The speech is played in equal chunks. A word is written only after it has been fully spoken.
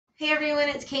Hey everyone,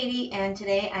 it's Katie, and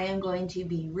today I am going to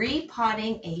be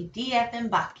repotting a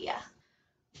Dieffenbachia.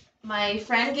 My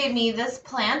friend gave me this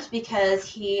plant because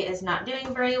he is not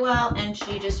doing very well, and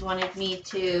she just wanted me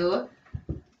to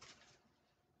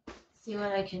see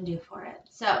what I can do for it.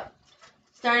 So,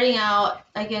 starting out,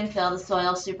 I can feel the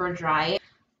soil super dry.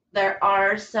 There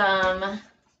are some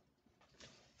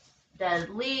dead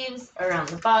leaves around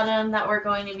the bottom that we're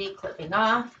going to be clipping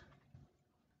off.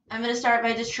 I'm going to start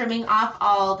by just trimming off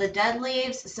all the dead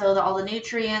leaves so that all the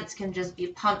nutrients can just be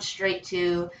pumped straight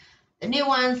to the new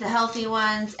ones, the healthy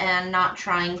ones, and not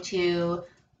trying to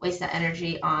waste that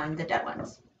energy on the dead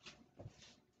ones.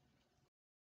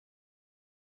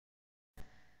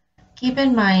 Keep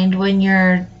in mind when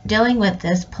you're dealing with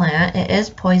this plant, it is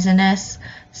poisonous,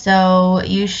 so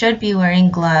you should be wearing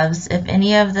gloves. If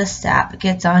any of the sap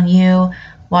gets on you,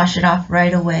 wash it off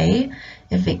right away.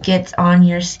 If it gets on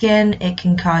your skin, it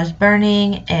can cause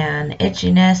burning and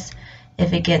itchiness.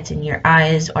 If it gets in your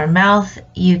eyes or mouth,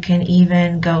 you can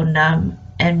even go numb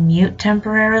and mute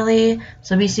temporarily.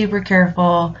 So be super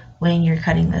careful when you're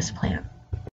cutting this plant.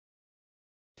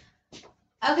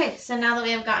 Okay, so now that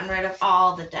we have gotten rid of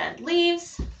all the dead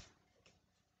leaves,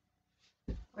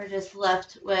 we're just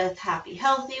left with happy,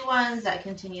 healthy ones that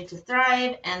continue to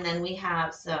thrive, and then we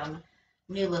have some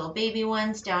new little baby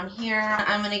ones down here.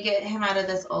 I'm going to get him out of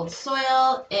this old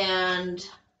soil and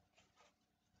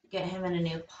get him in a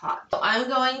new pot. So I'm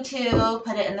going to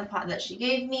put it in the pot that she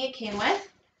gave me, it came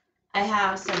with. I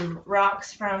have some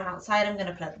rocks from outside I'm going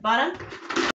to put at the bottom.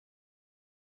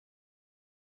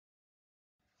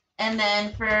 And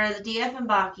then for the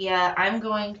Dieffenbachia, I'm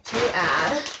going to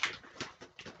add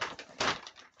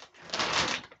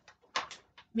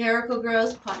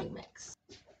Miracle-Gro's potting mix.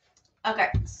 Okay,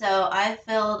 so I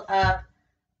filled up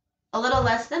a little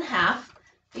less than half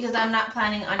because I'm not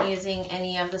planning on using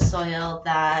any of the soil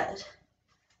that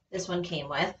this one came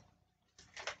with.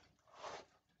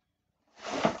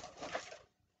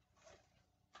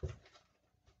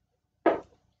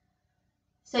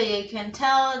 So you can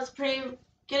tell it's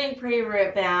getting pretty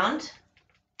root bound.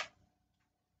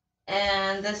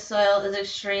 And this soil is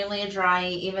extremely dry,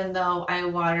 even though I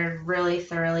watered really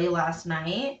thoroughly last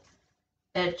night.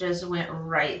 It just went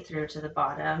right through to the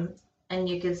bottom, and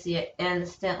you can see it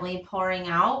instantly pouring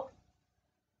out,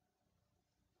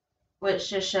 which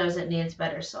just shows it needs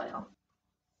better soil.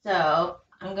 So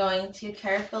I'm going to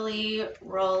carefully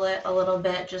roll it a little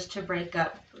bit just to break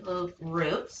up the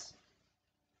roots.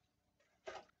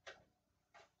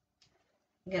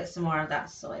 Get some more of that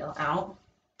soil out.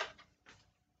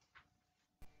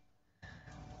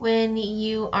 When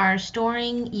you are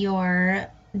storing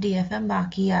your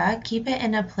Dieffenbachia, keep it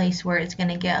in a place where it's going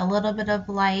to get a little bit of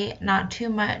light, not too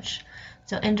much.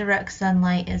 So indirect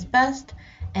sunlight is best,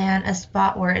 and a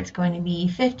spot where it's going to be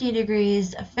 50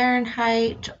 degrees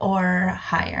Fahrenheit or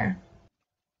higher.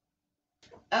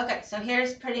 Okay, so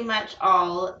here's pretty much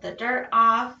all the dirt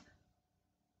off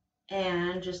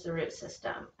and just the root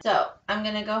system. So I'm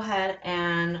going to go ahead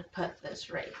and put this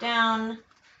right down.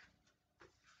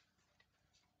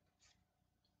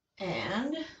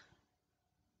 And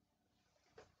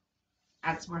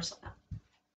add some more soil.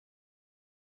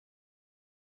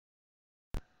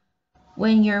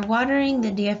 When you're watering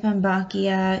the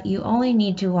Dieffenbachia, you only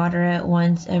need to water it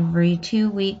once every 2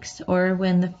 weeks, or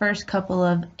when the first couple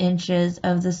of inches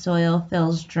of the soil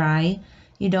feels dry.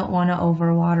 You don't want to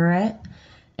overwater it.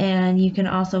 And you can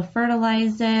also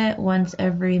fertilize it once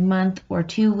every month or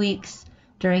 2 weeks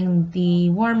during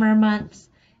the warmer months.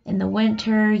 In the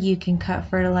winter, you can cut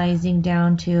fertilizing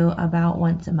down to about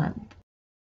once a month.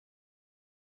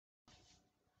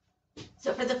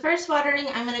 So for the first watering,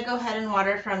 I'm going to go ahead and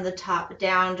water from the top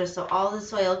down just so all the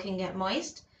soil can get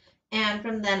moist. And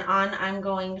from then on, I'm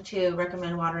going to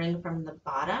recommend watering from the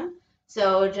bottom.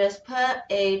 So just put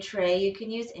a tray, you can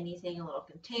use anything, a little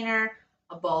container,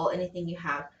 a bowl, anything you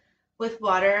have, with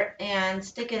water, and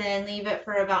stick it in, leave it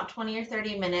for about 20 or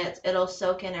 30 minutes. It'll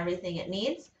soak in everything it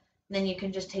needs. Then you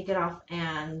can just take it off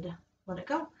and let it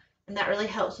go. And that really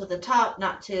helps with the top,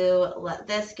 not to let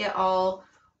this get all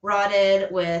rotted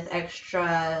with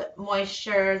extra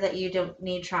moisture that you don't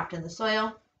need trapped in the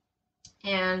soil,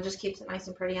 and just keeps it nice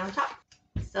and pretty on top.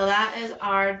 So that is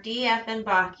our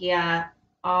Dieffenbachia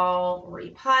all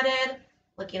repotted,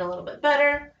 looking a little bit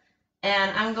better.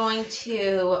 And I'm going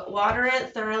to water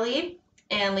it thoroughly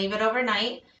and leave it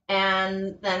overnight,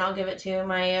 and then I'll give it to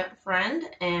my friend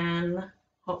and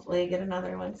hopefully get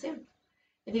another one soon.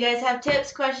 If you guys have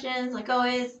tips, questions, like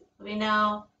always, let me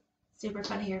know. Super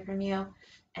fun to hear from you,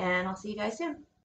 and I'll see you guys soon.